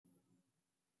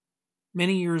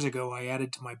Many years ago, I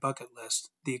added to my bucket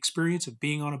list the experience of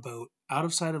being on a boat out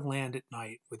of sight of land at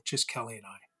night with just Kelly and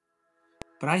I.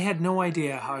 But I had no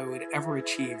idea how I would ever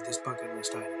achieve this bucket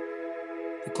list item.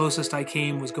 The closest I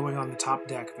came was going on the top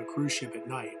deck of a cruise ship at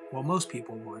night while most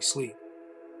people were asleep.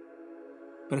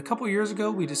 But a couple years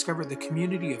ago, we discovered the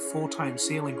community of full-time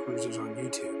sailing cruisers on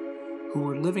YouTube who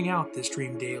were living out this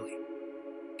dream daily.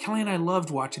 Kelly and I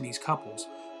loved watching these couples,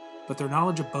 but their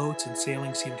knowledge of boats and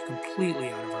sailing seemed completely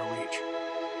out of our reach.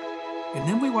 And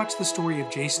then we watched the story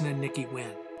of Jason and Nikki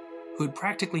Wynn, who had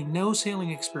practically no sailing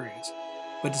experience,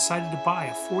 but decided to buy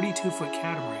a 42-foot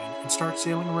catamaran and start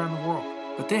sailing around the world.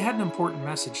 But they had an important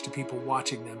message to people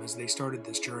watching them as they started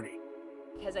this journey.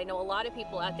 Because I know a lot of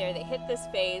people out there, they hit this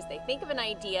phase, they think of an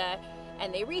idea,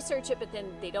 and they research it, but then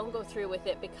they don't go through with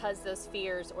it because those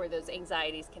fears or those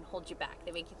anxieties can hold you back.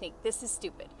 They make you think, this is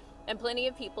stupid. And plenty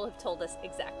of people have told us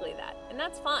exactly that, and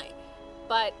that's fine.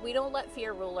 But we don't let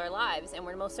fear rule our lives, and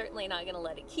we're most certainly not going to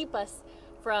let it keep us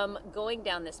from going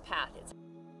down this path.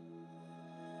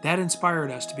 That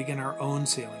inspired us to begin our own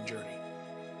sailing journey.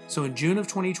 So in June of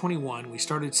 2021, we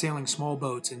started sailing small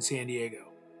boats in San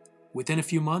Diego. Within a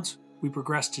few months, we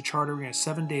progressed to chartering a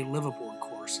 7-day liveaboard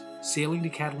course, sailing to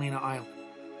Catalina Island,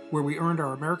 where we earned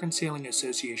our American Sailing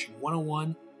Association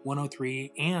 101,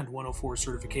 103, and 104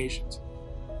 certifications.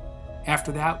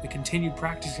 After that, we continued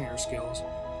practicing our skills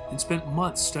and spent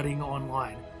months studying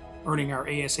online, earning our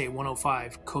ASA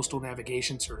 105 coastal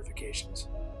navigation certifications.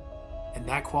 And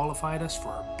that qualified us for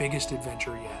our biggest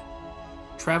adventure yet,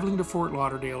 traveling to Fort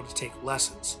Lauderdale to take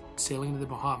lessons, sailing to the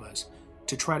Bahamas,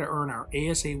 to try to earn our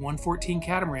ASA 114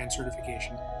 catamaran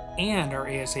certification and our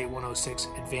ASA 106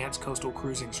 advanced coastal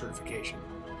cruising certification.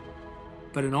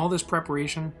 But in all this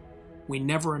preparation, we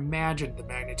never imagined the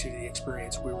magnitude of the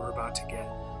experience we were about to get.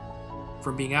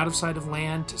 From being out of sight of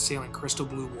land to sailing crystal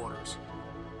blue waters.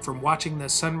 From watching the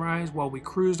sunrise while we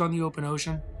cruised on the open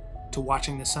ocean to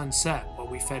watching the sun set while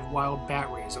we fed wild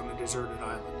bat rays on a deserted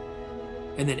island.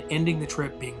 And then ending the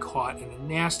trip being caught in a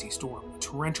nasty storm with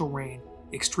torrential rain,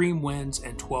 extreme winds,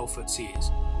 and 12-foot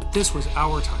seas. But this was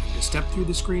our time to step through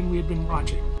the screen we had been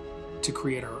watching to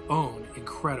create our own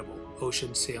incredible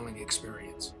ocean sailing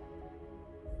experience.